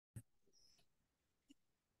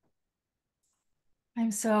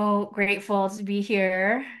I'm so grateful to be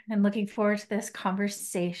here and looking forward to this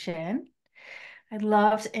conversation. I'd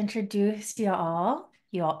love to introduce you all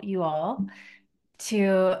to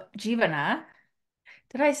Jivana.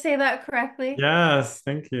 Did I say that correctly? Yes,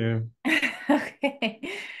 thank you. Okay.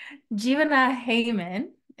 Jivana Heyman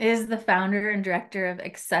is the founder and director of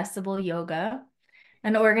Accessible Yoga,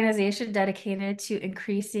 an organization dedicated to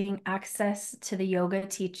increasing access to the yoga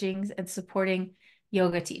teachings and supporting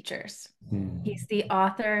yoga teachers. Hmm. He's the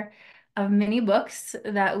author of many books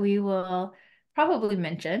that we will probably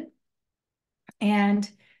mention. And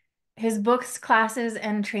his books, classes,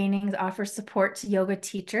 and trainings offer support to yoga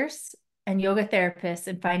teachers and yoga therapists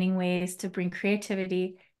in finding ways to bring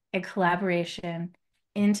creativity and collaboration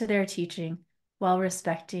into their teaching while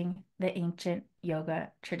respecting the ancient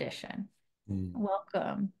yoga tradition. Hmm.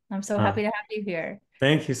 Welcome. I'm so Uh, happy to have you here.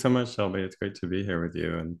 Thank you so much, Shelby. It's great to be here with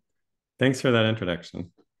you. And thanks for that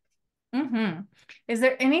introduction. hmm Is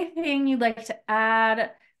there anything you'd like to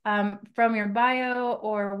add from your bio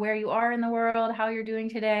or where you are in the world, how you're doing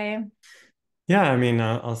today? Yeah, I mean,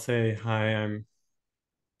 I'll say hi, I'm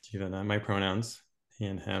Jivana, my pronouns, he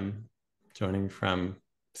and him, joining from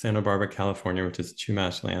Santa Barbara, California, which is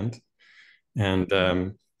Chumash land. And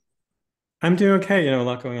I'm doing okay, a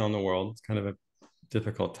lot going on in the world. It's kind of a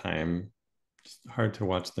difficult time. It's hard to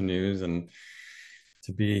watch the news and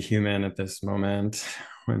to be human at this moment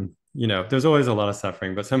when there's always a lot of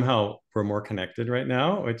suffering, but somehow we're more connected right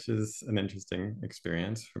now, which is an interesting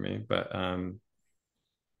experience for me. But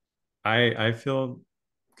I feel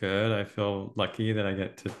good. I feel lucky that I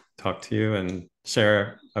get to talk to you and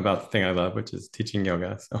share about the thing I love, which is teaching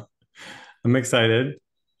yoga. So I'm excited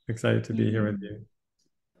to be here with Mm, you.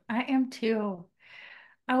 I am too.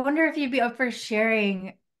 I wonder if you'd be up for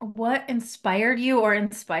sharing what inspired you or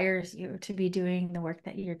inspires you to be doing the work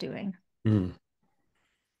that you're doing. Hmm.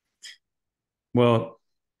 Well,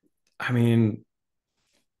 I mean,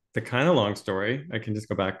 the kind of long story, I can just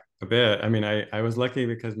go back a bit. I mean, I was lucky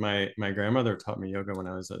because my grandmother taught me yoga when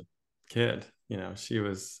I was a kid. She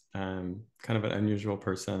was kind of an unusual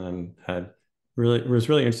person and was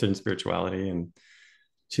really interested in spirituality. And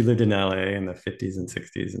she lived in LA in the 50s and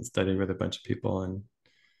 60s and studied with a bunch of people.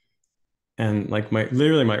 And like my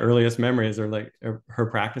earliest memories are like her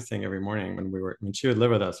practicing every morning when she would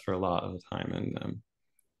live with us for a lot of the time. And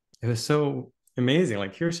it was so amazing.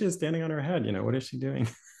 Like here she is standing on her head. What is she doing?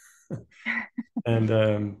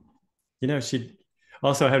 And she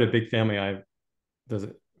also had a big family. There's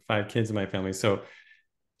 5 kids in my family, so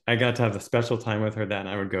I got to have a special time with her. Then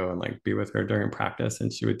I would go and like be with her during practice,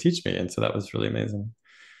 and she would teach me, and so that was really amazing.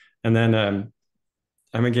 And then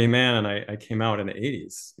I'm a gay man, and I came out in the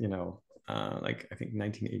 '80s. Like I think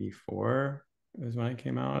 1984 was when I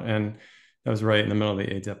came out, and that was right in the middle of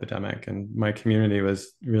the AIDS epidemic, and my community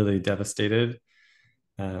was really devastated.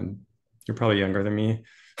 Um, you're probably younger than me.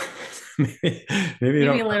 maybe, maybe you Maybe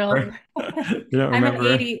don't a little. remember. You don't I'm an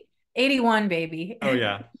remember. 81 baby. Oh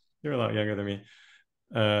yeah, you're a lot younger than me.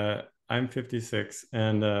 I'm 56,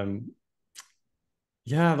 and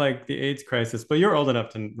yeah, like the AIDS crisis. But you're old enough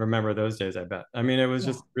to remember those days, I bet. I mean, it was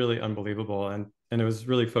Yeah. just really unbelievable, and it was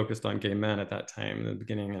really focused on gay men at that time in the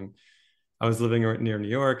beginning. And I was living near New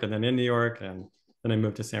York, and then in New York, and then I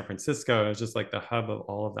moved to San Francisco. And it was just like the hub of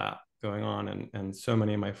all of that going on, and so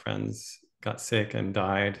many of my friends got sick and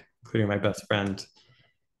died, including my best friend.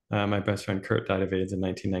 My best friend Kurt died of AIDS in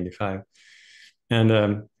 1995.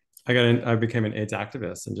 And I became an AIDS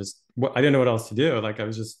activist and just I didn't know what else to do. Like I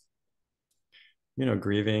was just,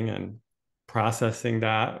 grieving and processing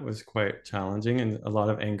that was quite challenging and a lot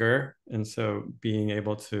of anger. And so being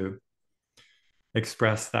able to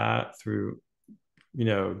express that through,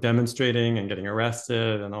 demonstrating and getting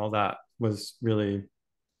arrested and all that was really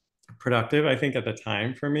productive, I think, at the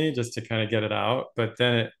time for me, just to kind of get it out. But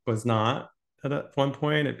then it was not at one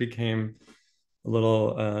point. It became a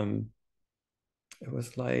little, it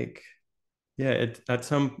was like, yeah, at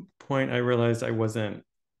some point I realized I wasn't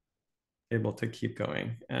able to keep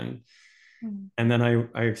going. Mm. And then I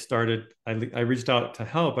reached out to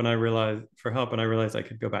help and I realized I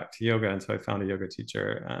could go back to yoga. And so I found a yoga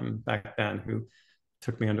teacher back then who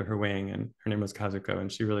took me under her wing, and her name was Kazuko. And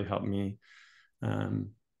she really helped me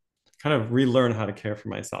um, kind of relearn how to care for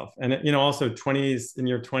myself. And, also in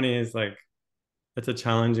your 20s, like it's a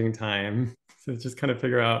challenging time to just kind of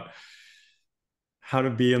figure out how to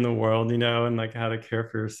be in the world, and like how to care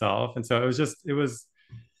for yourself. And so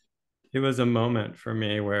it was a moment for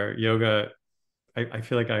me where yoga, I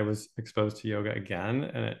feel like I was exposed to yoga again,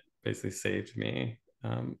 and it basically saved me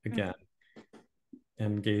again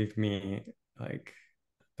and gave me like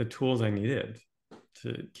the tools I needed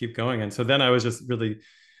to keep going. And so then I was just really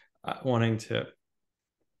wanting to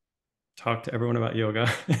talk to everyone about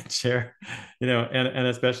yoga and share, and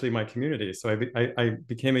especially my community. So I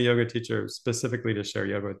became a yoga teacher specifically to share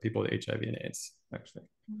yoga with people with HIV and AIDS, actually.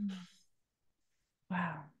 Mm.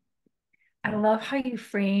 Wow. I Yeah. love how you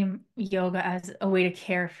frame yoga as a way to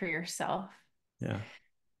care for yourself. Yeah.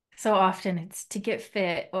 So often it's to get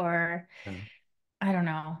fit, or Yeah. I don't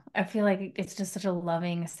know. I feel like it's just such a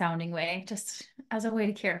loving sounding way, just as a way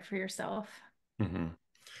to care for yourself. Mm-hmm.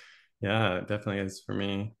 Yeah, it definitely is for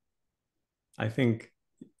me. I think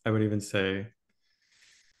I would even say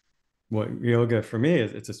what yoga for me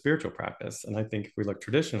is, it's a spiritual practice. And I think if we look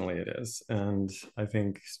traditionally, it is. And I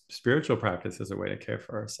think spiritual practice is a way to care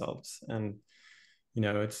for ourselves. And,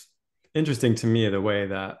 it's interesting to me the way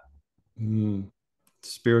that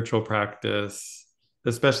spiritual practice,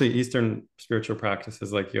 especially Eastern spiritual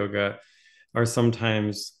practices like yoga, are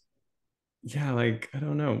sometimes, yeah, like, I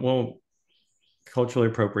don't know, well, culturally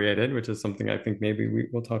appropriated, which is something I think maybe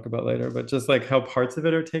we'll talk about later, but just like how parts of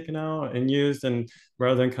it are taken out and used, and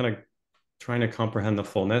rather than kind of trying to comprehend the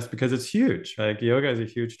fullness, because it's huge. Like yoga is a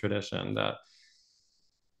huge tradition that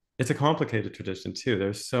it's a complicated tradition too.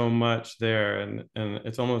 There's so much there, and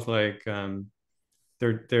it's almost like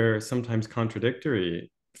there are sometimes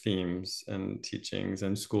contradictory themes and teachings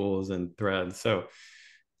and schools and threads. So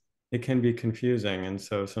it can be confusing, and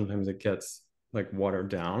so sometimes it gets like watered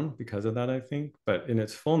down because of that, I think. But in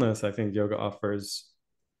its fullness, I think yoga offers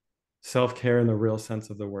self-care in the real sense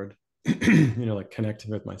of the word. Like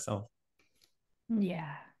connecting with myself.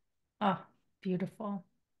 Yeah. Oh, beautiful.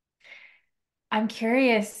 I'm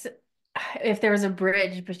curious if there was a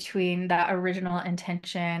bridge between that original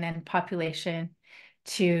intention and population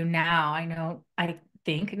to now. I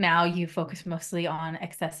think now you focus mostly on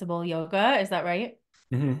accessible yoga. Is that right?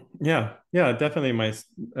 Yeah, yeah, definitely.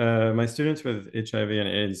 My students with HIV and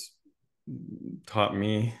AIDS taught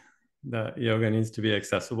me that yoga needs to be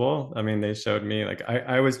accessible. I mean, they showed me, like,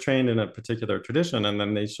 I was trained in a particular tradition, and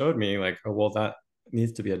then they showed me like, oh, well, that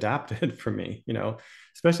needs to be adapted for me,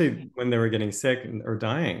 especially when they were getting sick or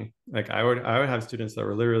dying. Like I would have students that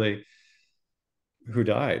were literally who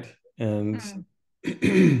died, and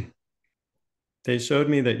Mm. they showed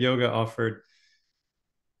me that yoga offered,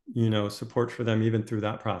 support for them even through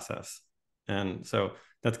that process. And so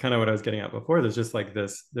that's kind of what I was getting at before. There's just like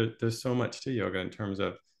there's so much to yoga in terms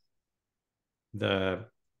of the,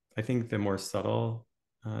 I think the more subtle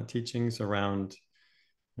teachings around,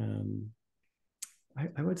 um,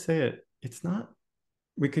 I would say it's not,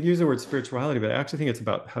 we could use the word spirituality, but I actually think it's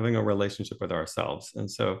about having a relationship with ourselves. And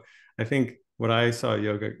so I think what I saw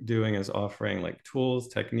yoga doing is offering like tools,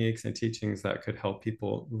 techniques, and teachings that could help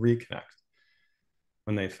people reconnect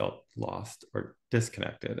when they felt lost or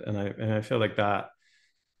disconnected. And I feel like that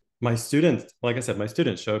my students, like I said, my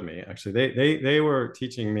students showed me, actually they were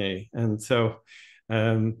teaching me. And so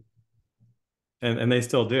um and they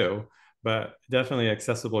still do, but definitely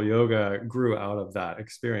accessible yoga grew out of that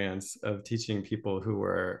experience of teaching people who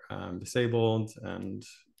were disabled and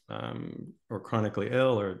or chronically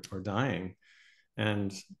ill or dying.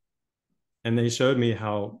 And and they showed me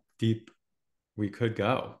how deep we could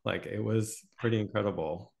go. Like it was pretty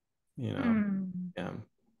incredible, you know. Mm. Yeah.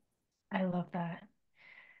 I love that.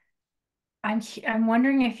 I'm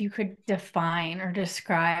wondering if you could define or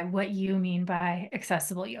describe what you mean by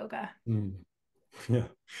accessible yoga. Mm. Yeah,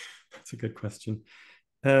 that's a good question.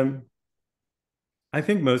 Um, I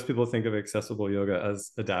think most people think of accessible yoga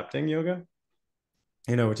as adapting yoga,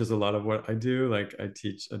 which is a lot of what I do. Like I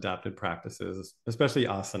teach adapted practices, especially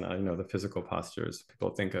asana, the physical postures. People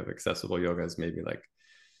think of accessible yoga as maybe like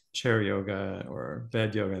chair yoga or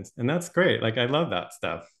bed yoga. And that's great. Like I love that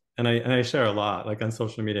stuff. And I share a lot, like on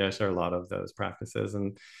social media, I share a lot of those practices,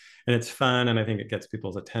 and it's fun. And I think it gets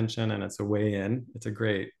people's attention, and it's a way in. It's a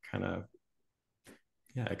great kind of,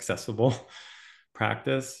 yeah, accessible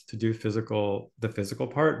practice to do the physical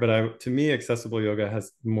part. But to me, accessible yoga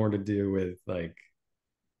has more to do with like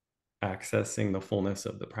accessing the fullness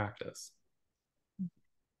of the practice,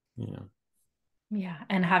 you know. Yeah,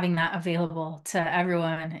 and having that available to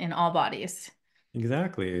everyone in all bodies.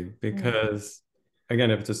 Exactly, Yeah. because again,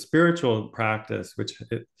 if it's a spiritual practice, which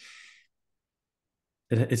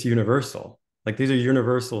it's universal. Like these are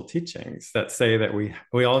universal teachings that say that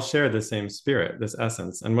we all share the same spirit, this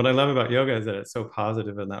essence. And what I love about yoga is that it's so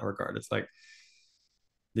positive in that regard. It's like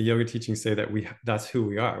the yoga teachings say that that's who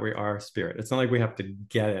we are. We are spirit. It's not like we have to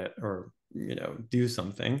get it or do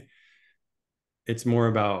something. It's more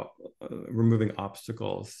about removing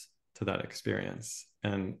obstacles to that experience.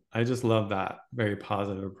 And I just love that very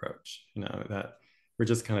positive approach, that we're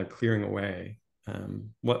just kind of clearing away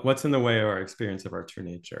what's in the way of our experience of our true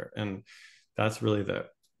nature. And that's really the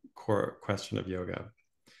core question of yoga.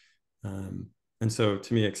 Um, and so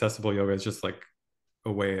to me, accessible yoga is just like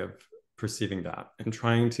a way of perceiving that and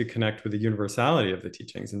trying to connect with the universality of the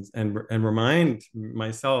teachings and remind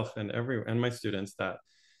myself and my students that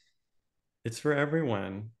it's for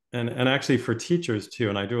everyone. And actually for teachers too.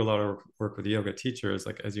 And I do a lot of work with yoga teachers,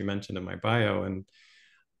 like as you mentioned in my bio. And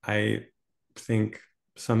I think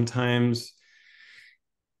sometimes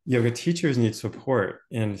yoga teachers need support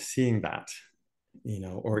in seeing that,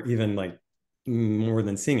 or even like more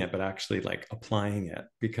than seeing it, but actually like applying it,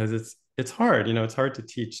 because it's hard, it's hard to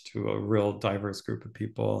teach to a real diverse group of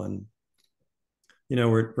people. And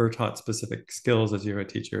we're taught specific skills as yoga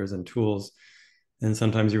teachers and tools, and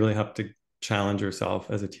sometimes you really have to challenge yourself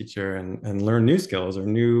as a teacher and learn new skills or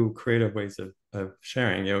new creative ways of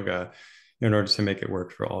sharing yoga in order to make it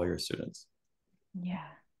work for all your students. Yeah.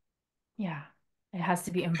 Yeah. It has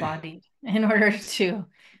to be embodied in order to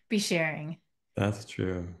be sharing. That's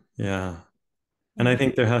true. Yeah. And I Yeah.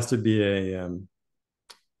 think there has to be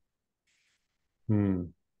hmm,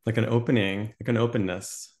 like an opening, like an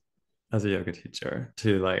openness as a yoga teacher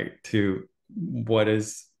to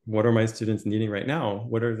what are my students needing right now?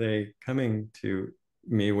 What are they coming to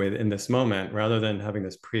me with in this moment, rather than having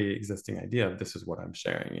this pre-existing idea of this is what I'm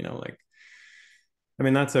sharing, like, I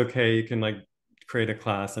mean, that's okay. You can like create a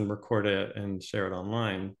class and record it and share it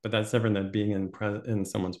online, but that's different than being in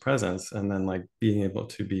someone's presence and then like being able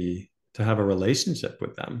to have a relationship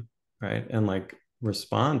with them, right? And like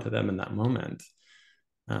respond to them in that moment.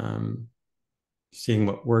 Um, Seeing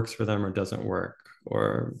what works for them or doesn't work,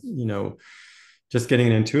 or just getting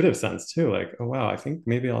an intuitive sense too, like, oh wow, I think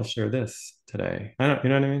maybe I'll share this today. I don't, you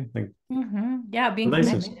know what I mean? Like Yeah, being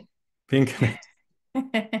relationship, connected. being connected.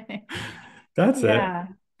 That's it. Yeah.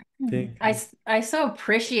 Being I so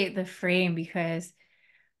appreciate the frame because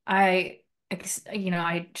I,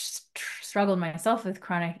 I struggled myself with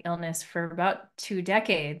chronic illness for about 2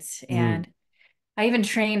 decades. mm, And I even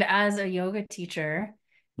trained as a yoga teacher,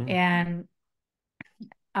 mm, and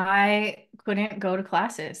I couldn't go to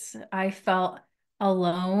classes. I felt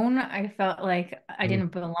alone. I felt like I mm,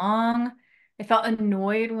 didn't belong. I felt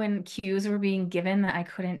annoyed when cues were being given that I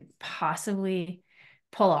couldn't possibly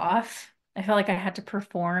pull off. I felt like I had to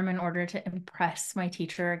perform in order to impress my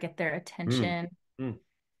teacher or get their mm, attention. mm.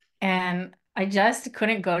 And I just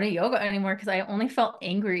couldn't go to yoga anymore because I only felt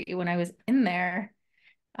angry when I was in there,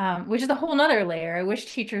 which is a whole nother layer. I wish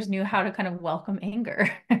teachers knew how to kind of welcome anger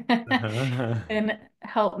and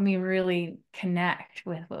help me really connect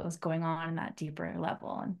with what was going on in that deeper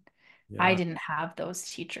level. And I Yeah. didn't have those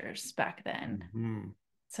teachers back then. Mhm.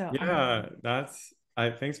 So Yeah,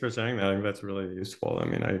 thanks for sharing that. I think that's really useful. I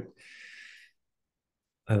mean,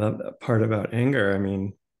 I love that part about anger. I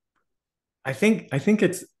mean, I think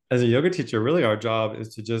it's, as a yoga teacher, really our job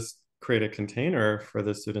is to just create a container for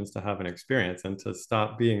the students to have an experience and to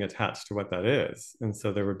stop being attached to what that is. And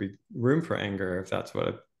so there would be room for anger if that's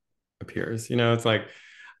what appears. It's like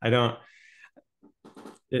I don't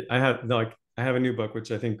I have a new book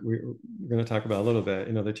which I think we're going to talk about a little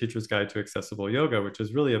bit, the Teacher's Guide to Accessible Yoga, which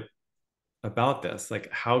is really about this.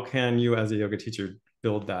 Like, how can you as a yoga teacher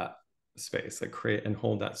build that space, like create and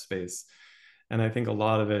hold that space? And I think a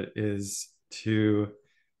lot of it is to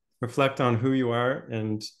reflect on who you are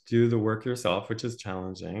and do the work yourself, which is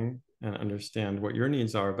challenging, and understand what your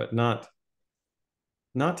needs are, but not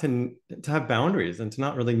to have boundaries and to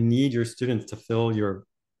not really need your students to fill your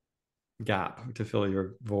gap, to fill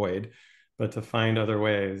your void, but to find other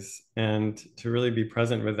ways and to really be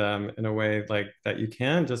present with them in a way like that you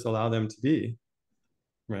can just allow them to be,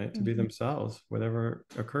 right? To be mhm. themselves, whatever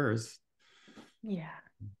occurs. Yeah.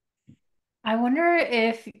 I wonder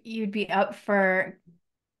if you'd be up for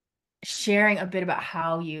sharing a bit about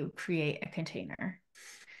how you create a container.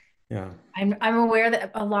 Yeah. I'm aware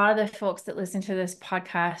that a lot of the folks that listen to this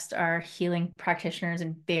podcast are healing practitioners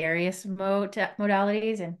in various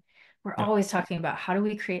modalities, and we're Yeah. always talking about how do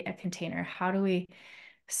we create a container? How do we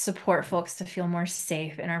support folks to feel more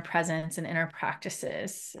safe in our presence and in our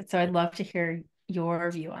practices? So I'd love to hear your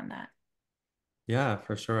view on that. Yeah,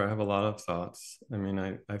 for sure. I have a lot of thoughts. I mean,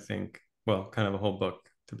 I think, well, kind of a whole book,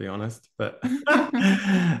 to be honest. But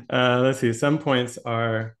let's see. Some points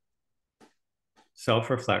are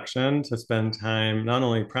self-reflection, to spend time not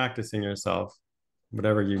only practicing yourself,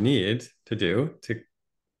 whatever you need to do to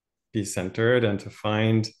be centered and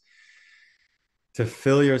to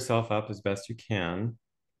fill yourself up as best you can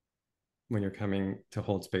when you're coming to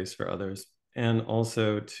hold space for others, and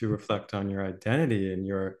also to reflect on your identity and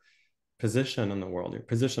your position in the world, your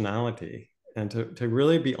positionality, and to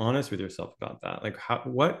really be honest with yourself about that. Like,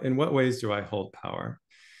 in what ways do I hold power?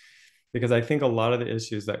 because I think a lot of the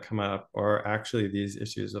issues that come up are actually these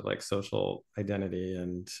issues of like social identity.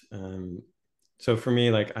 And so for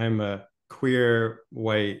me, like I'm a queer,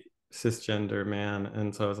 white, cisgender man.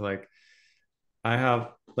 And so it's like, I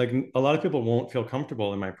have like a lot of people won't feel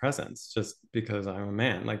comfortable in my presence just because I'm a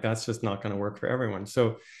man. Like that's just not going to work for everyone.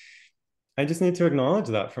 So I just need to acknowledge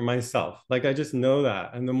that for myself. Like I just know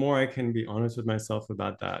that. And the more I can be honest with myself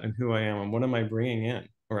about that and who I am and what am I bringing in,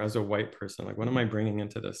 or as a white person, like what am I bringing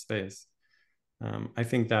into this space? I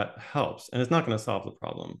think that helps. And it's not going to solve the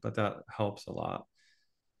problem, but that helps a lot.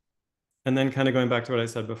 And then kind of going back to what I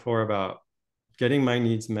said before about getting my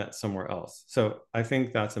needs met somewhere else. So I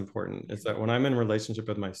think that's important is that when I'm in relationship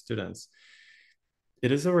with my students,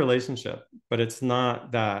 it is a relationship, but it's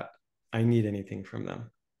not that I need anything from them.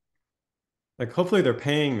 Like hopefully they're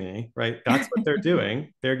paying me, right? That's what they're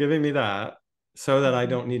doing. They're giving me that so that I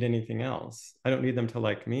don't need anything else. I don't need them to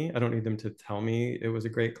like me. I don't need them to tell me it was a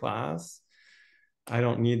great class. I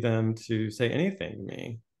don't need them to say anything to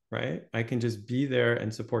me, right? I can just be there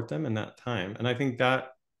and support them in that time. And I think that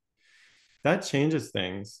that changes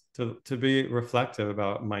things to be reflective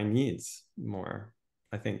about my needs more,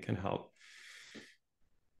 I think can help.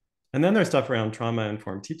 And then there's stuff around trauma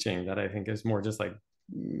informed teaching that I think is more just like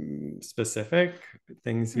specific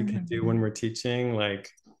things we can do when Mhm. we're teaching, like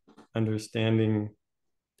understanding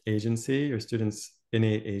agency, your students'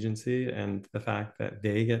 innate agency, and the fact that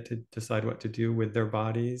they get to decide what to do with their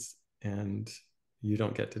bodies and you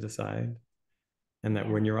don't get to decide. And that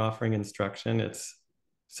when Yeah. you're offering instruction, it's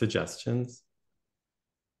suggestions.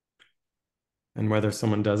 And whether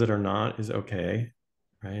someone does it or not is okay,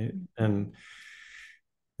 right? And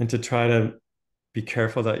to try to be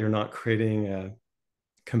careful that you're not creating a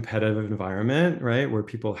competitive environment, right? Where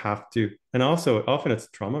people have to, and also often it's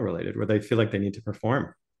trauma related, where they feel like they need to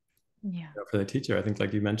perform, Yeah. for the teacher. I think,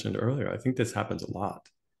 like you mentioned earlier, I think this happens a lot,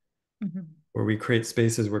 Mhm. where we create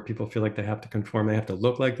spaces where people feel like they have to conform, they have to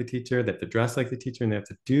look like the teacher, they have to dress like the teacher, and they have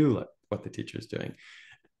to do like what the teacher is doing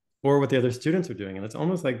or what the other students are doing. And it's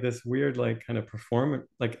almost like this weird, like kind of performance,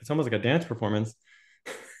 like it's almost like a dance performance.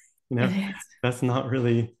 You It know, is. that's not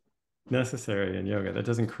really necessary in yoga. That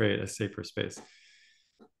doesn't create a safer space.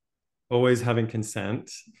 Always having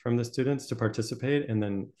consent from the students to participate, and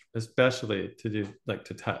then especially to do like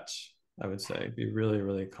to touch. I would say be really,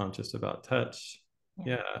 really conscious about touch.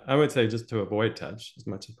 Yeah. Yeah, I would say just to avoid touch as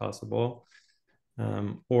much as possible,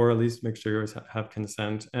 or at least make sure you have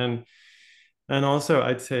consent. And also,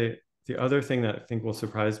 I'd say the other thing that I think will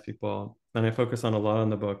surprise people, and I focus on a lot in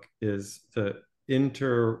the book, is the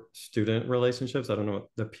inter-student relationships. I don't know,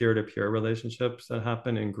 the peer-to-peer relationships that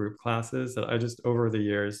happen in group classes that I just, over the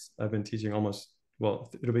years, I've been teaching almost,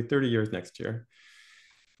 well, it'll be 30 years next year.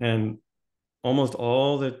 And almost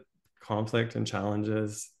all the conflict and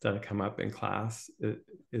challenges that come up in class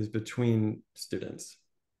is between students.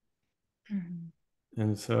 Mhm.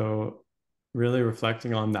 And so really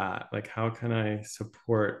reflecting on that, like how can I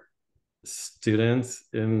support students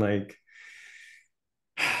in like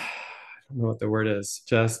I don't know what the word is,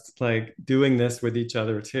 just like doing this with each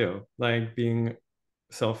other too, like being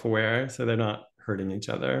self-aware so they're not hurting each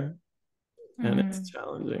other. And it's Mhm.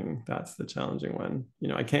 challenging. That's the challenging one.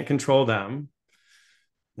 I can't control them.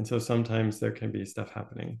 And so sometimes there can be stuff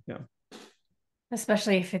happening. Yeah.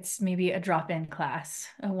 Especially if it's maybe a drop-in class,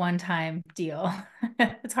 a one-time deal.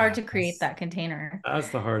 It's hard to create That's that container. that's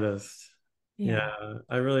the hardest. Yeah. Yeah.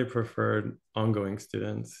 I really preferred ongoing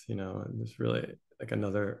students, and it's really like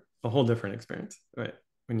a whole different experience, right?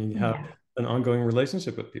 When you have Yeah. an ongoing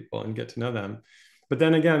relationship with people and get to know them. But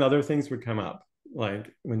then again, other things would come up,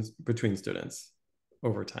 like when between students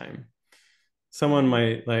over time. Someone Yeah.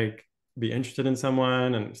 might like be interested in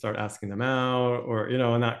someone and start asking them out, or,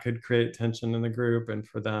 and that could create tension in the group. And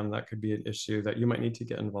for them, that could be an issue that you might need to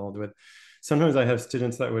get involved with. Sometimes I have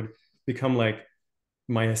students that would become like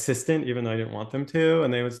my assistant, even though I didn't want them to.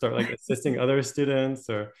 And they would start like assisting other students,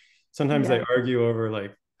 or sometimes they Yeah. argue over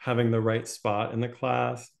like having the right spot in the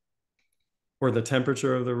class or the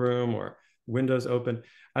temperature of the room or windows open.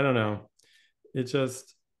 I don't know. It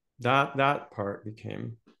just, that part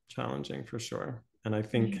became challenging for sure. And I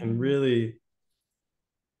think can Yeah. really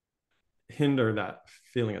hinder that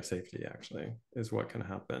feeling of safety, actually, is what can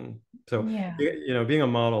happen. So, Yeah. being a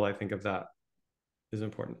model, I think of that is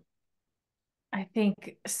important. I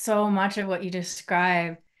think so much of what you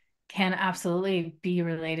describe can absolutely be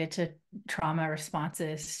related to trauma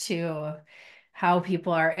responses to how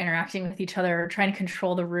people are interacting with each other, trying to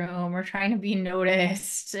control the room or trying to be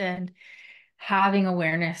noticed, and having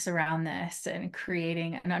awareness around this and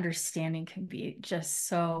creating an understanding can be just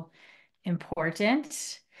so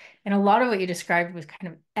important. And a lot of what you described was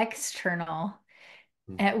kind of external.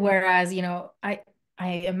 Whereas, I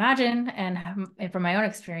imagine and from my own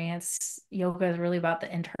experience, yoga is really about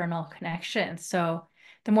the internal connection. So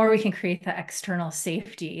the more we can create that external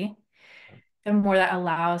safety, the more that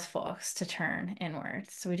allows folks to turn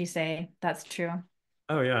inwards. So would you say that's true?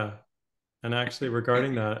 Oh yeah. And actually,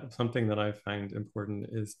 regarding that, something that I find important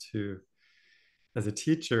is to, as a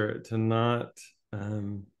teacher, to not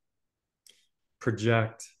um,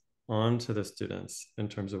 project onto the students in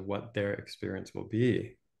terms of what their experience will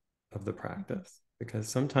be of the Mhm. practice. Because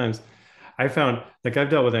sometimes I found, like, I've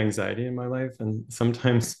dealt with anxiety in my life, and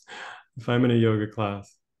sometimes if I'm in a yoga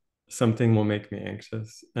class, something will make me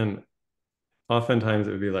anxious. And oftentimes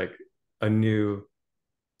it would be like a new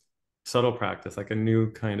subtle practice, like a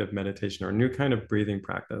new kind of meditation or a new kind of breathing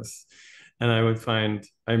practice. And I would find,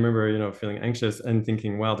 I remember, feeling anxious and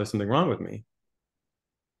thinking, wow, there's something wrong with me,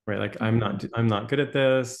 right? Like Mhm. I'm not good at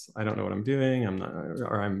this. I don't know what I'm doing. I'm not,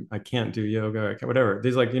 or I can't do yoga, I can't, whatever.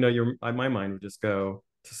 These, like, my mind would just go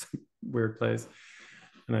to some weird place.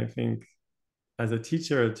 And I think as a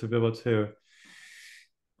teacher, to be able to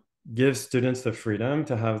give students the freedom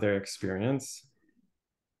to have their experience.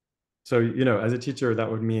 So, as a teacher, that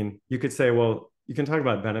would mean you could say, well, you can talk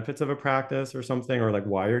about benefits of a practice or something, or like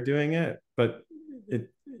why you're doing it, but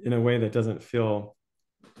it in a way that doesn't feel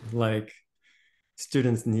like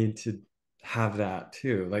students need to have that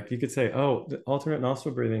too. Like you could say, oh, the alternate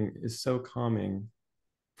nostril breathing is so calming.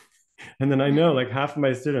 And then I know like half of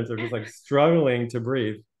my students are just like struggling to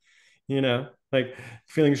breathe, like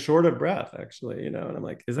feeling short of breath actually, and I'm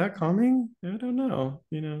like, is that calming? I don't know,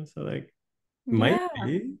 so like might Yeah,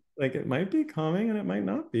 be, like it might be calming and it might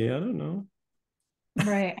not be. I don't know.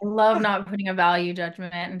 right. I love not putting a value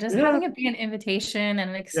judgment and just Yeah. having it be an invitation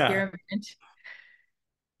and an Yeah. experiment.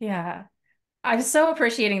 Yeah. I'm so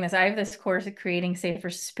appreciating this. I have this course at creating safer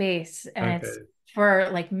space, and it's Okay. for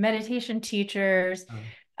like meditation teachers, Uh,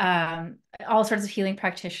 um, all sorts of healing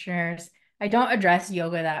practitioners. I don't address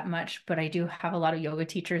yoga that much, but I do have a lot of yoga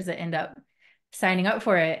teachers that end up signing up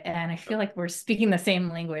for it, and I feel like we're speaking the same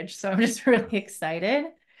language. So I'm just really excited.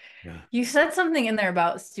 yeah. You said something in there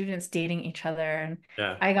about students dating each other, and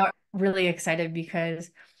Yeah. I got really excited because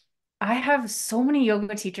I have so many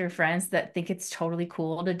yoga teacher friends that think it's totally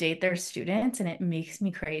cool to date their students, and it makes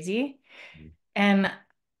me crazy. And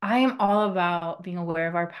I am all about being aware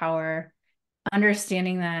of our power,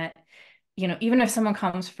 understanding that, even if someone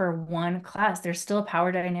comes for one class, there's still a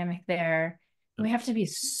power dynamic there. And we have to be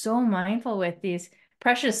so mindful with these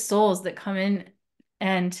precious souls that come in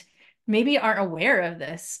and maybe aren't aware of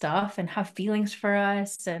this stuff and have feelings for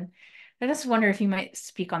us. And I just wonder if you might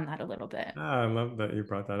speak on that a little bit. I love that you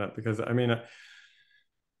brought that up because I mean,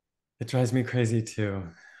 it drives me crazy too.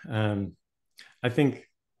 Um, I think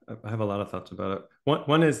I have a lot of thoughts about it.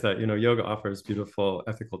 One is that, yoga offers beautiful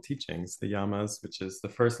ethical teachings, the yamas, which is the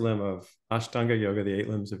first limb of Ashtanga yoga, the eight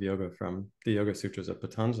limbs of yoga from the Yoga Sutras of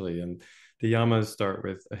Patanjali. And the yamas start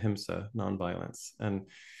with ahimsa, nonviolence. And,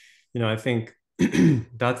 I think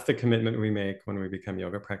that's the commitment we make when we become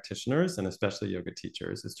yoga practitioners and especially yoga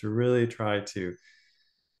teachers, is to really try to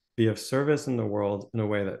be of service in the world in a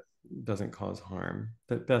way that doesn't cause harm,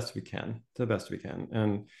 the best we can, to the best we can.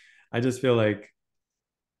 And I just feel like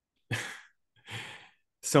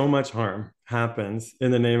so much harm happens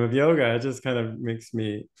in the name of yoga. It just kind of makes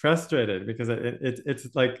me frustrated because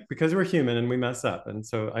it's like, because we're human and we mess up. And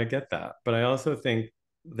so I get that. But I also think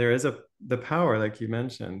there is the power, like you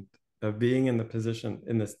mentioned, of being in the position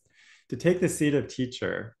in this, to take the seat of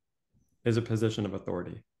teacher is a position of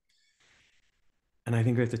authority. And I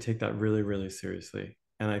think we have to take that really, really seriously.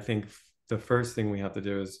 And I think the first thing we have to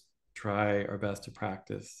do is try our best to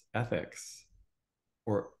practice ethics,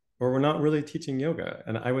 or we're not really teaching yoga.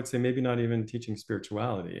 And I would say maybe not even teaching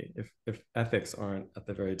spirituality if ethics aren't at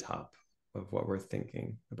the very top of what we're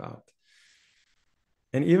thinking about.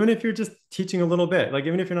 And even if you're just teaching a little bit, like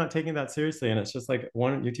even if you're not taking that seriously and it's just like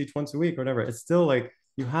one, you teach once a week or whatever, it's still like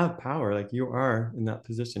you have power, like you are in that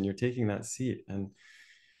position, you're taking that seat.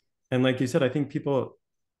 And like you said, I think people,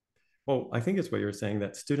 well, I think it's what you're saying,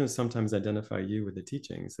 that students sometimes identify you with the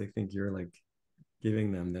teachings. They think you're like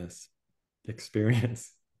giving them this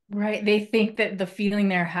experience. Right. They think that the feeling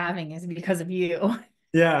they're having is because of you.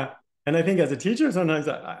 Yeah. And I think as a teacher, sometimes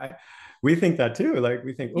we think that too. Like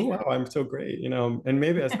we think, oh Yeah. wow, I'm so great, and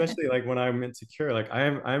maybe especially like when I'm insecure, like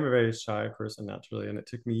I'm a very shy person naturally, and it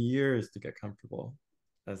took me years to get comfortable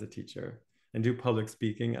as a teacher and do public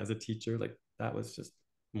speaking as a teacher. Like that was just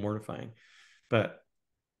mortifying. But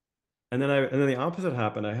and then the opposite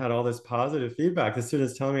happened. I had all this positive feedback. The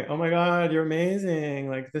students telling me, "Oh my God, you're amazing!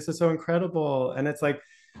 Like this is so incredible." And it's like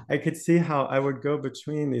I could see how I would go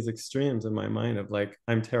between these extremes in my mind of like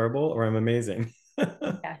I'm terrible or I'm amazing.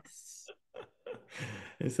 Yes.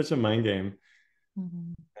 It's such a mind game.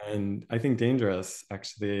 Mhm. And I think dangerous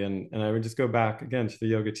actually. And I would just go back again to the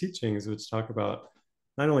yoga teachings, which talk about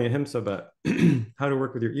not only ahimsa, but how to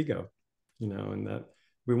work with your ego, and that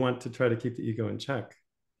we want to try to keep the ego in check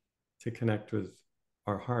to connect with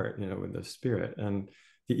our heart, with the spirit. And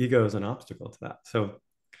the ego is an obstacle to that. So,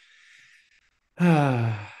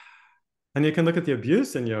 and you can look at the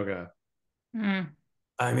abuse in yoga. Mm,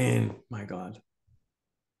 I mean, my God,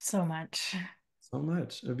 so much. so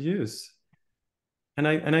much abuse. And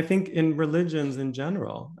I think in religions in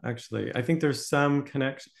general, actually, I think there's some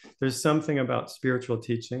connection. There's something about spiritual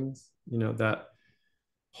teachings, that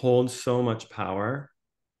holds so much power,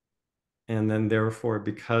 and then therefore,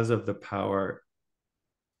 because of the power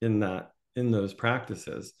in those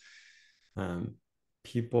practices, um,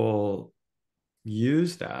 people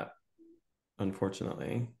use that,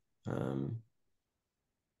 unfortunately, um,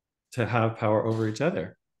 to have power over each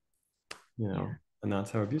other, Yeah. and that's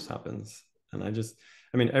how abuse happens. And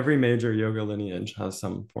I mean, every major yoga lineage has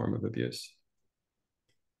some form of abuse,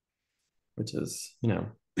 which is,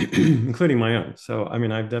 including my own. So, I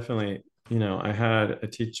mean, I've definitely, I had a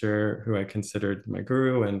teacher who I considered my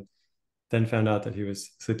guru, and then found out that he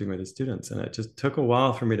was sleeping with his students. And it just took a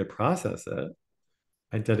while for me to process it.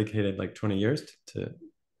 I dedicated like 20 years to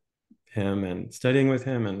him and studying with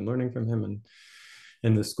him and learning from him and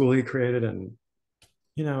in the school he created. And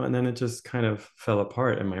then it just kind of fell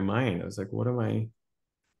apart in my mind. I was like, what am I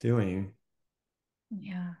doing?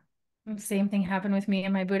 Yeah. Same thing happened with me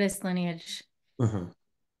in my Buddhist lineage. Uh-huh.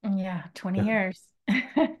 Yeah, 20 Yeah. years.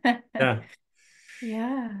 Yeah.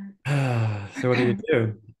 Yeah. So what do you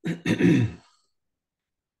do?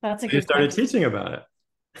 That's a You good started question. teaching about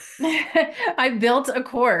I built a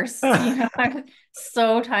course, it. I'm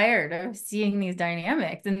so tired of seeing these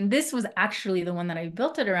dynamics. And this was actually the one that I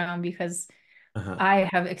built it around because Uh-huh. I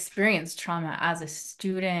have experienced trauma as a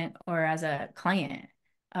student or as a client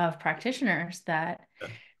of practitioners that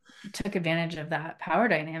took advantage of that power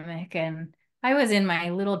dynamic. And I was in my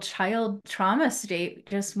little child trauma state,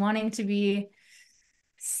 just wanting to be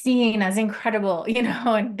seen as incredible,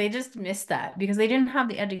 and they just missed that because they didn't have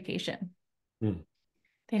the education. Mm.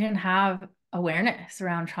 They didn't have awareness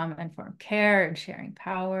around trauma-informed care and sharing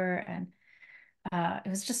power. And it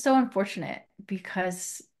was just so unfortunate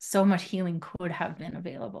because so much healing could have been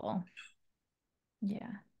available.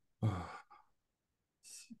 Yeah, Oh,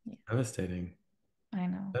 yeah, devastating. I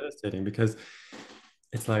know. Devastating because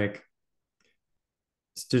it's like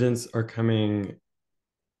students are coming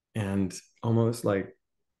and almost like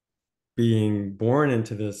being born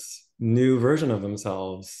into this new version of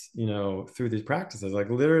themselves, through these practices, like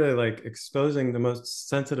literally like exposing the most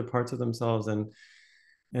sensitive parts of themselves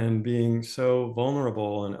and being so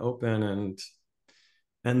vulnerable and open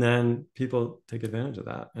and then people take advantage of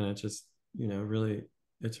that. And it just, really,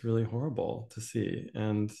 it's really horrible to see.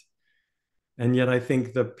 And yet I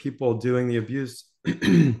think the people doing the abuse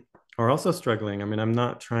are also struggling. I mean, I'm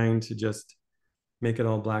not trying to just make it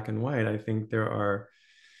all black and white. I think there are,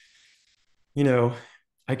 you know,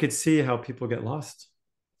 I could see how people get lost,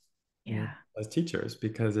 Yeah, as teachers,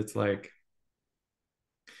 because it's like,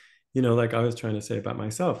 like I was trying to say about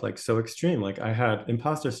myself, like so extreme. Like I had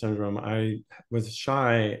imposter syndrome. I was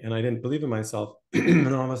shy and I didn't believe in myself. And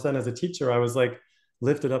all of a sudden, as a teacher, I was like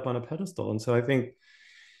lifted up on a pedestal. And so I think,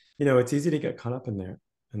 it's easy to get caught up in there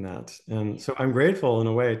in that. And so I'm grateful in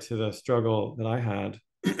a way to the struggle that I had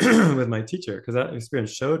with my teacher, because that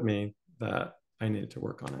experience showed me that I needed to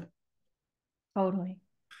work on it. totally.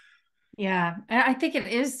 Yeah. And I think it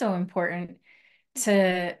is so important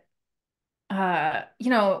to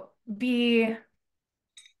be,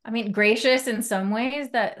 I mean, gracious in some ways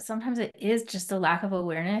that sometimes it is just a lack of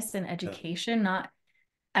awareness and Yeah. education. Not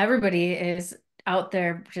everybody is out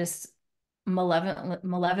there just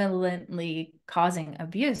malevolently causing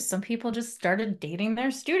abuse. Some people just started dating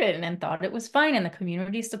their student and thought it was fine, and the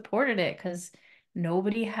community supported it because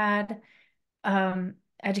nobody had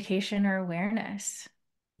education or awareness.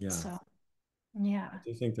 Yeah. So, yeah, I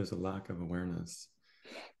do think there's a lack of awareness.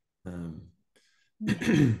 Um, yeah,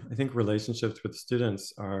 I think relationships with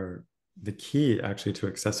students are the key actually to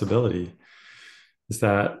accessibility, is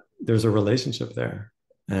that there's a relationship there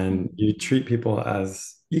and you mhm. treat people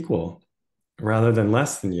as equal rather than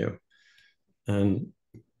less than you. And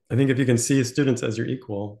I think if you can see students as your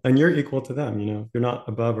equal and you're equal to them, you're not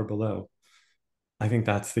above or below. I think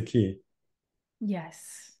that's the key.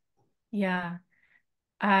 Yes, yeah.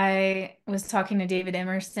 I was talking to David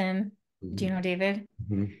Emerson. Do you Mhm. know David?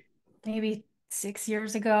 Mhm. Maybe 6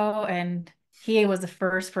 years ago, and he was the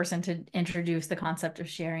first person to introduce the concept of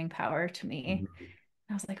sharing power to me. Mhm.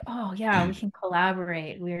 I was like, oh yeah, we can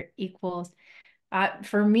collaborate. We're equals.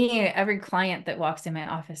 For me, every client that walks in my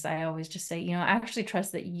office, I always just say, I actually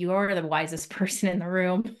trust that you're the wisest person in the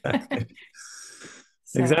room.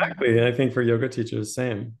 So, Exactly. I think for yoga teachers,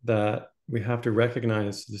 same, that we have to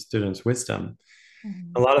recognize the students' wisdom. A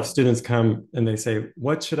mhm, lot of students come and they say,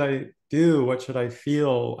 what should I do? What should I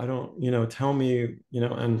feel? I don't, tell me,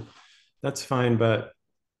 and that's fine. But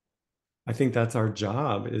I think that's our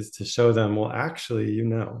job, is to show them, well, actually,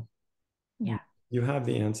 you, yeah, you have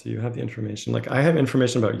the answer, you have the information. Like I have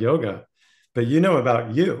information about yoga, but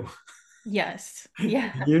about you. yes,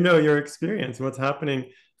 yeah, You know your experience, what's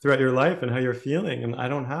happening throughout your life and how you're feeling. And I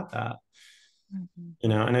don't have that, mhm,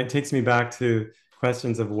 and it takes me back to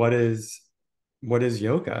questions of what is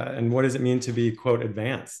yoga and what does it mean to be quote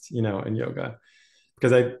advanced, in yoga.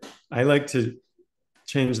 Because I like to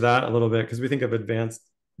change that a little bit, because we think of advanced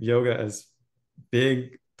yoga as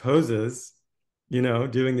big poses,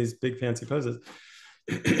 doing these big fancy poses.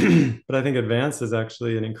 But I think advanced is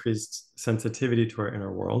actually an increased sensitivity to our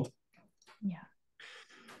inner world, yeah,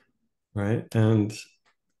 right? And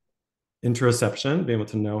interoception, being able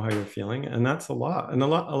to know how you're feeling. And that's a lot. And a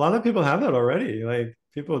lot of people have that already. Like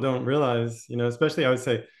people don't realize, especially I would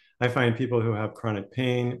say, I find people who have chronic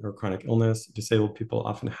pain or chronic illness, disabled people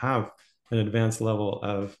often have an advanced level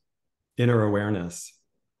of inner awareness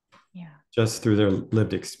yeah, just through their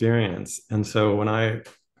lived experience. And so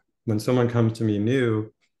when someone comes to me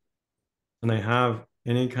new and they have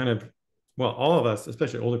any kind of, well, all of us,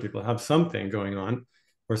 especially older people, have something going on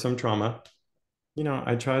or some trauma,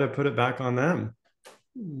 I try to put it back on them.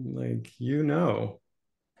 Like,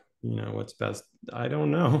 what's best. I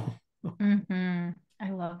don't know. I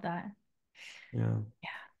love that. Yeah. Yeah.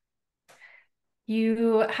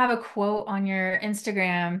 You have a quote on your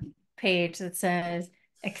Instagram page that says,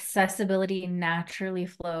 accessibility naturally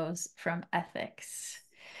flows from ethics.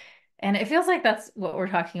 And it feels like that's what we're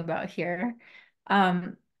talking about here.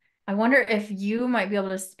 Um, I wonder if you might be able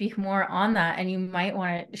to speak more on that, and you might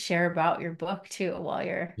want to share about your book too while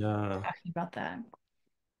you're Yeah. talking about that.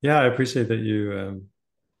 Yeah. I appreciate that you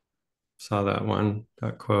saw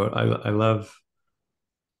that quote. I love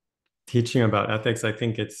teaching about ethics. I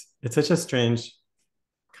think it's such a strange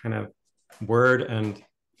kind of word and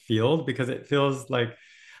field, because it feels like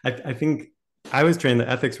I think I was trained that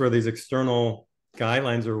ethics were these external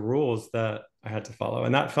guidelines or rules that I had to follow.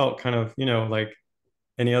 And that felt kind of, like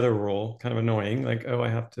any other rule, kind of annoying. Like, oh, I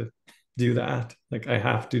have to do that. Like I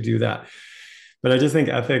have to do that. But I just think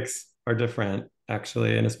ethics are different,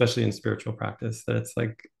 actually, and especially in spiritual practice, that it's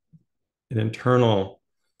like an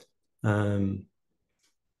um,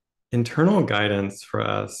 internal guidance for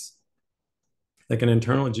us, like an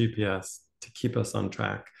internal GPS to keep us on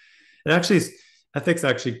track. It actually, ethics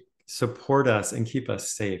actually support us and keep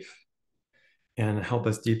us safe and help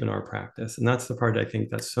us deepen our practice. And that's the part I think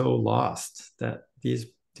that's so lost, that these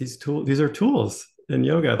are tools in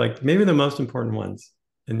yoga, like maybe the most important ones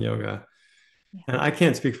in yoga. Yeah. And I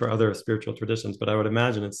can't speak for other spiritual traditions, but I would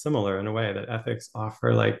imagine it's similar in a way, that ethics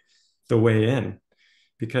offer like the way in.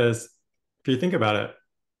 Because if you think about it,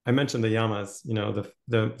 I mentioned the yamas,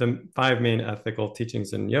 the five main ethical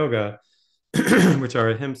teachings in yoga, which are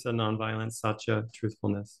ahimsa, nonviolence, satya,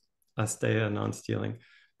 truthfulness, asteya, non-stealing,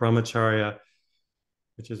 brahmacharya,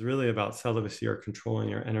 which is really about celibacy or controlling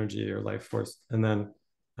your energy, your life force, and then,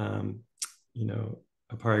 um, you know,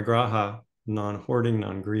 aparigraha, non-hoarding,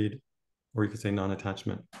 non-greed, or you could say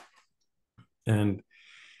non-attachment. And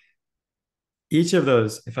each of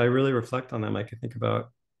those, if I really reflect on them, I can think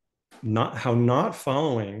about not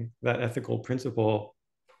following that ethical principle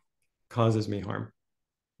causes me harm.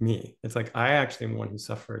 Me, it's like I actually am the one who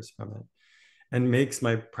suffers from it and makes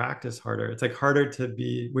my practice harder. It's like harder to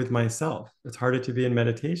be with myself. It's harder to be in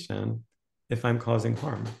meditation if I'm causing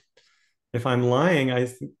harm. If I'm lying,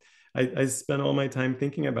 I spend all my time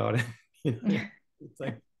thinking about it. It's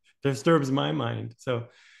like disturbs my mind. So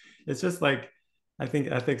it's just like I think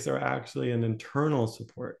ethics are actually an internal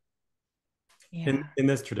support in Yeah.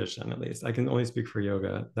 this tradition, at least. I can only speak for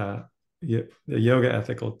yoga, that the yoga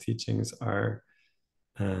ethical teachings are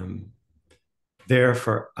um, there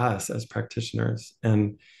for us as practitioners,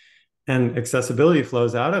 and accessibility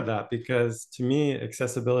flows out of that, because to me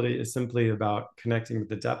accessibility is simply about connecting with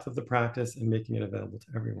the depth of the practice and making it available to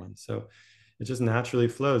everyone. So it just naturally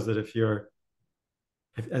flows that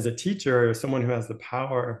as a teacher or someone who has the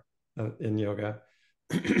power in yoga,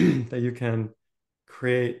 that you can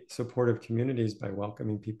create supportive communities by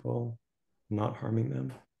welcoming people, not harming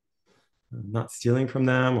them, not stealing from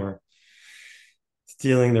them, or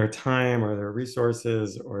stealing their time or their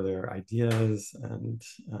resources or their ideas. And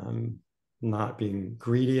not being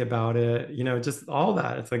greedy about it, just all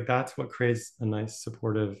that. It's like that's what creates a nice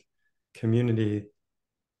supportive community.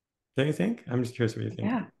 Don't you think? I'm just curious what you think.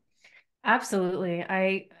 Yeah, absolutely.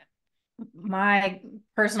 My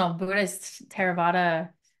personal Buddhist Theravada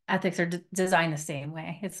ethics are designed the same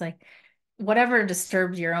way. It's like whatever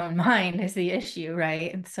disturbs your own mind is the issue,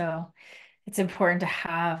 right? And so it's important to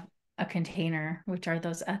have a container, which are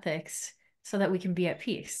those ethics, so that we can be at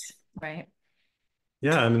peace, right?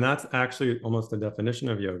 Yeah, I mean that's actually almost the definition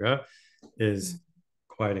of yoga is Mm.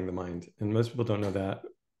 quieting the mind. And most people don't know that.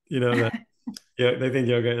 That yeah, they think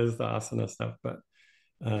yoga is the asana stuff, but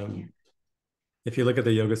Yeah, um if you look at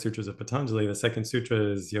the Yoga Sutras of Patanjali, the second sutra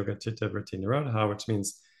is Yoga Chitta Vritti Nirodha, which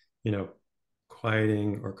means, you know,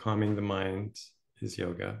 quieting or calming the mind is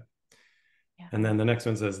yoga. yeah, And then the next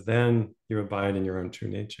one says, then you abide in your own true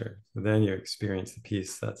nature. So then you experience the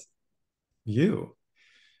peace that's you.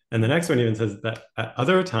 And the next yeah, one even says that at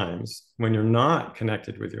other times, when you're not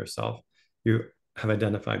connected with yourself, you have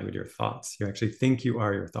identified with your thoughts. You actually think you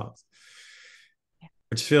are your thoughts, yeah.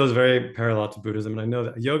 which feels very parallel to Buddhism. And I know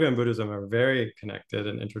that yoga and Buddhism are very connected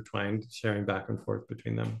and intertwined, sharing back and forth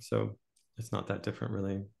between them. So it's not that different,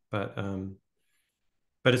 really.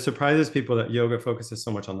 But it surprises people that yoga focuses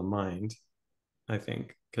so much on the mind, I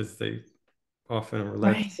think, because they often are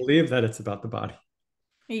led to Right. believe that it's about the body.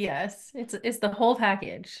 Yes, it's the whole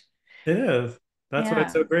package. It is. That's why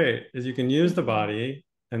it's Yeah. so great, is you can use the Mhm. body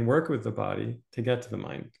and work with the body to get to the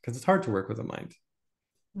mind, because it's hard to work with the mind.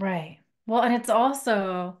 Right. Well, and it's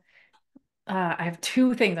also, I have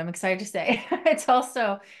two things I'm excited to say. It's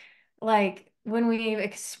also like when we've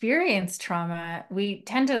experienced trauma, we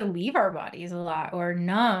tend to leave our bodies a lot or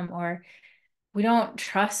numb, or we don't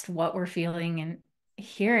trust what we're feeling and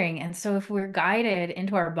hearing. And so if we're guided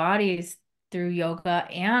into our bodies through yoga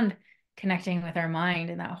and connecting with our mind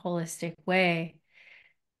in that holistic way,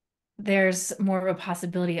 there's more of a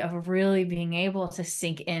possibility of really being able to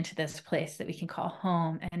sink into this place that we can call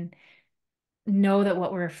home and know that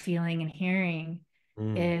what we're feeling and hearing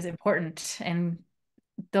Mm. is important. And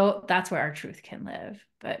though that's where our truth can live.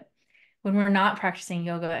 But when we're not practicing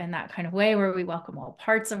yoga in that kind of way, where we welcome all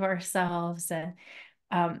parts of ourselves and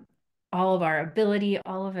um, all of our ability,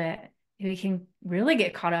 all of it, we can really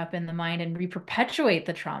get caught up in the mind and re-perpetuate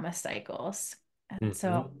the trauma cycles. And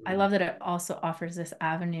so I Mhm. love that it also offers this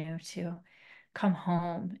avenue to come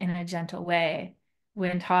home in a gentle way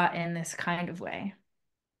when taught in this kind of way.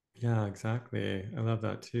 Yeah, exactly. I love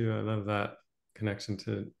that too. I love that connection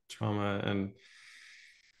to trauma. And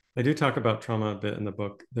I do talk about trauma a bit in the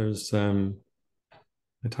book. I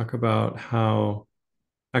talk about how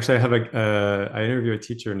actually I interview a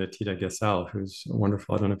teacher, Natita Gesell, who's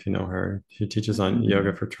wonderful. I don't know if you know her. She teaches on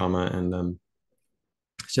yoga for trauma, and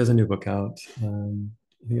she has a new book out.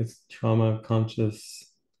 I think it's Trauma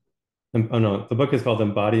Conscious. Oh no, the book is called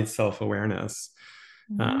Embodied Self-Awareness.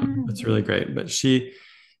 It's Mm. really great. But she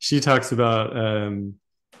talks about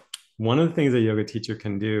one of the things a yoga teacher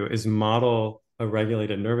can do is model a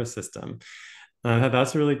regulated nervous system. And I thought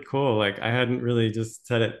that's really cool. Like I hadn't really just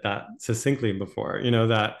said it that succinctly before,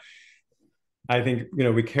 that I think,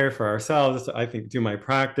 we care for ourselves. I think do my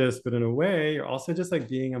practice, but in a way, you're also just like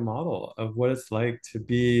being a model of what it's like to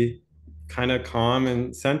be kind of calm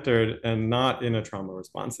and centered and not in a trauma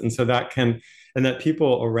response. And that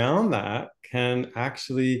people around that can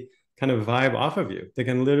actually kind of vibe off of you. They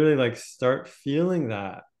can literally like start feeling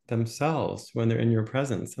that themselves when they're in your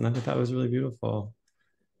presence. And I thought that was really beautiful.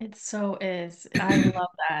 It so is. I love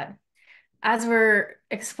that. As we're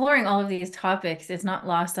exploring all of these topics, it's not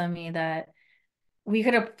lost on me that we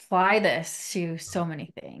could apply this to so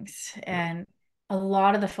many things. And a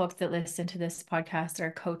lot of the folks that listen to this podcast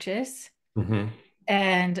are coaches. Mhm.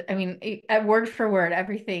 And I mean, word for word,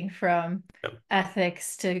 everything from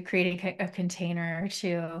ethics to creating a container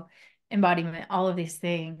to embodiment, all of these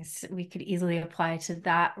things we could easily apply to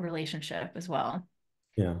that relationship as well.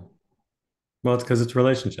 Yeah. Well, it's because it's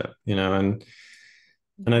relationship, and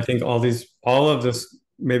I Yeah. think all of this,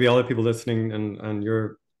 maybe all the people listening and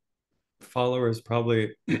your followers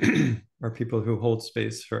probably are people who hold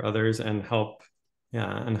space for others and help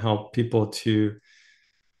people to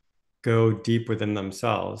go deep within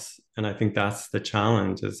themselves. And I think that's the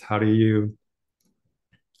challenge is how do you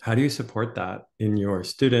support that in your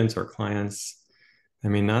students or clients? I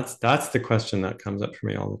mean, that's the question that comes up for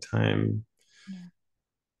me all the time. Yeah.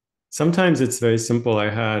 Sometimes it's very simple. I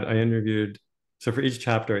interviewed, so for each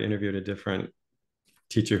chapter, I interviewed a different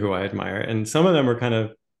teacher who I admire. And some of them were kind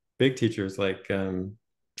of big teachers like Keanu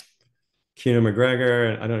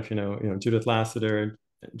McGregor, and I don't know if you know Judith Lassiter.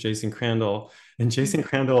 Jason Crandall. And Jason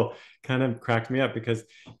Crandall kind of cracked me up because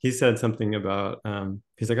he said something about,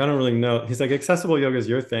 he's like, I don't really know. He's like, accessible yoga is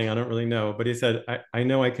your thing. I don't really know. But he said, I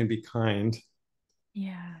know I can be kind.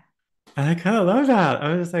 Yeah. And I kind of love that.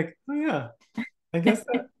 I was just like, oh yeah, I guess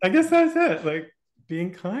that's it. Like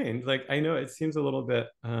being kind. Like I know it seems a little bit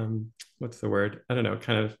what's the word? I don't know,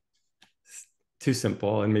 kind of too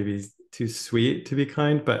simple and maybe too sweet to be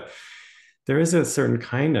kind, but there is a certain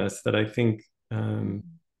kindness that I think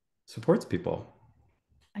supports people.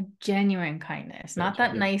 A genuine kindness, not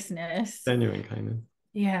that Yeah, niceness. genuine kindness.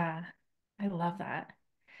 Yeah. I love that.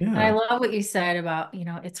 And I Yeah, love what you said about,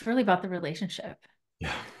 it's really about the relationship.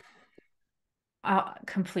 yeah.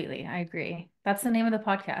 Completely. I agree. That's the name of the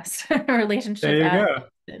podcast. Relationship There you go.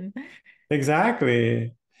 addiction.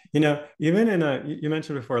 Exactly. Even in you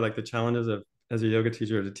mentioned before, like the challenges of as a yoga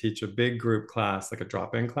teacher to teach a big group class, like a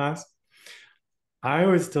drop-in class. I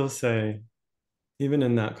would still say, even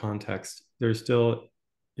in that context, you're still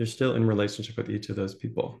in relationship with each of those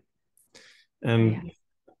people. Yeah. And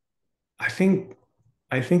I think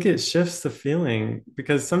I think it shifts the feeling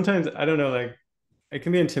because sometimes I don't know, like it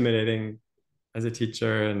can be intimidating as a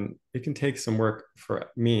teacher and it can take some work for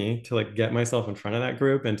me to like get myself in front of that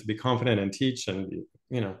group and to be confident and teach and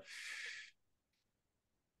you know,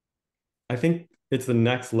 I think it's the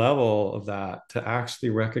next level of that to actually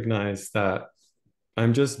recognize that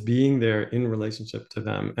I'm just being there in relationship to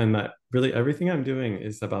them and that really everything I'm doing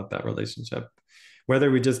is about that relationship.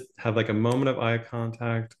 Whether we just have like a moment of eye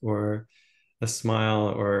contact or a smile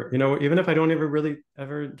or even if I don't ever really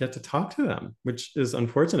ever get to talk to them, which is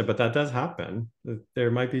unfortunate, but that does happen.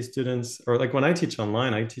 There might be students or like when I teach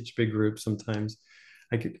online, I teach big groups sometimes.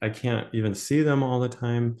 I can't even see them all the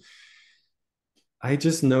time. I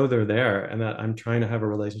just know they're there and that I'm trying to have a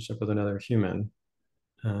relationship with another human.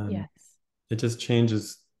 um, Yes. it just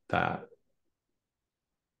changes that.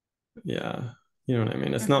 Yeah, you know what I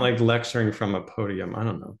mean. It's not Mhm. like lecturing from a podium. I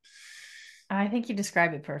don't know. I think you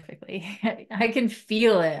describe it perfectly. I can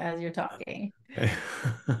feel it as you're talking. Okay.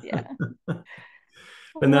 Yeah.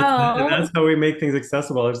 And Well, that's how we make things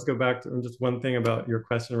accessible. I'll just go back to just one thing about your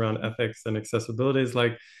question around ethics and accessibility is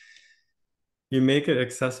like you make it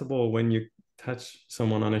accessible when you touch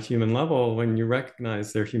someone on a human level, when you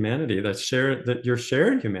recognize their humanity, that your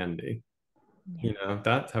shared humanity. yeah.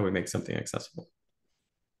 That's how we make something accessible.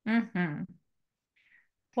 Hmm.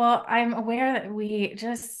 Well, I'm aware that we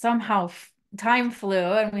just somehow time flew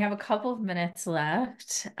and we have a couple of minutes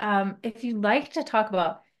left. If you'd like to talk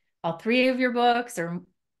about all three of your books or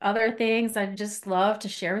other things, I'd just love to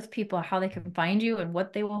share with people how they can find you and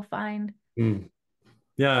what they will find. Mm.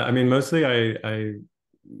 Yeah, I mean, mostly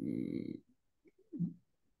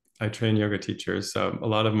I train yoga teachers, so a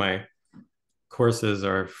lot of my courses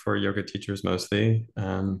are for yoga teachers mostly.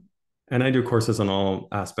 And I do courses on all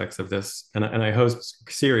aspects of this. And I host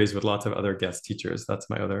series with lots of other guest teachers. That's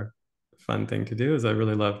my other fun thing to do is I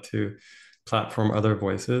really love to platform other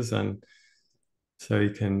voices. And so you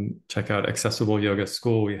can check out Accessible Yoga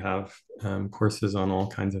School. We have courses on all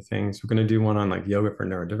kinds of things. We're going to do one on like yoga for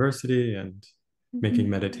neurodiversity and making Mhm.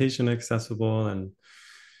 meditation accessible and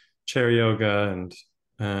chair yoga and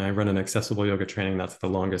I run an accessible yoga training. That's the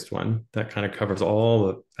longest one that kind of covers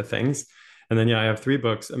all the things. And then, yeah, I have three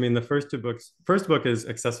books. I mean, the first book is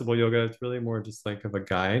accessible yoga. It's really more just like of a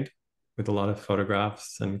guide with a lot of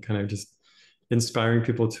photographs and kind of just inspiring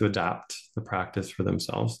people to adapt the practice for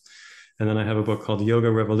themselves. And then I have a book called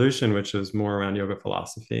Yoga Revolution, which is more around yoga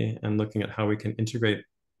philosophy and looking at how we can integrate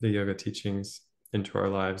the yoga teachings into our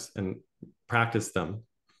lives and practice them,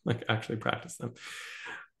 like actually practice them.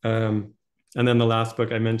 Um, and then the last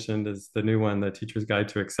book I mentioned is the new one, The Teacher's Guide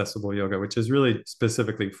to Accessible Yoga, which is really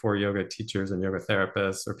specifically for yoga teachers and yoga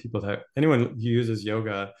therapists or anyone who uses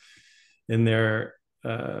yoga in their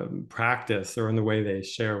practice or in the way they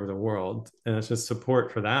share with the world. And it's just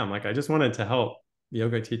support for them. Like I just wanted to help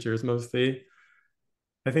yoga teachers mostly.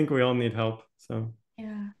 I think we all need help. So,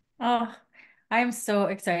 Yeah. Oh, I'm so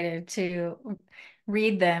excited to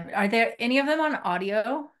read them. Are there any of them on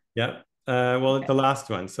audio? yeah. Well, Okay. the last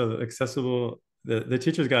one. So, the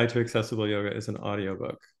Teacher's Guide to Accessible Yoga is an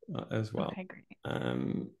audiobook as well. Okay, great.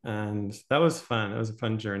 And that was fun. It was a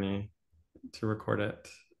fun journey to record it.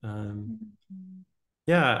 Mhm.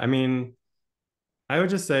 Yeah, I mean, I would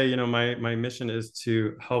just say, my mission is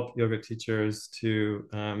to help yoga teachers to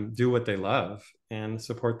do what they love and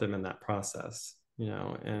support them in that process,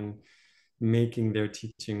 and making their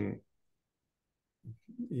teaching,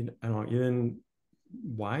 I don't know, even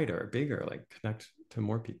wider, bigger, like connect to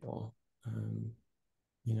more people.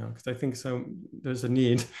 Because I think so there's a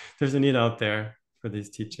need, there's a need out there for these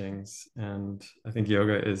teachings. And I think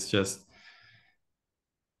yoga is just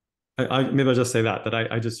maybe I'll just say that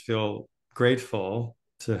I just feel grateful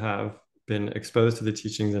to have been exposed to the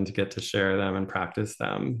teachings and to get to share them and practice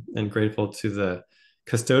them, and grateful to the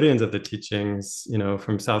custodians of the teachings,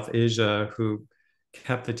 from South Asia who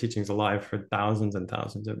kept the teachings alive for thousands and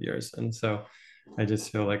thousands of years. And so I just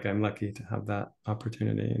feel like I'm lucky to have that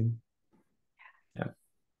opportunity. And yeah.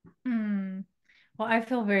 Hmm. Well, I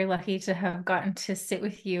feel very lucky to have gotten to sit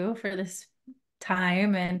with you for this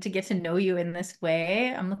time and to get to know you in this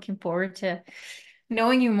way. I'm looking forward to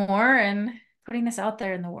knowing you more and putting this out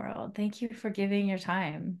there in the world. Thank you for giving your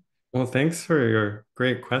time. Well, thanks for your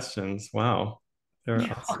great questions. Wow. They're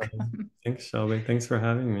You're awesome. welcome. Thanks, Shelby. Thanks for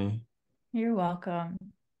having me. You're welcome.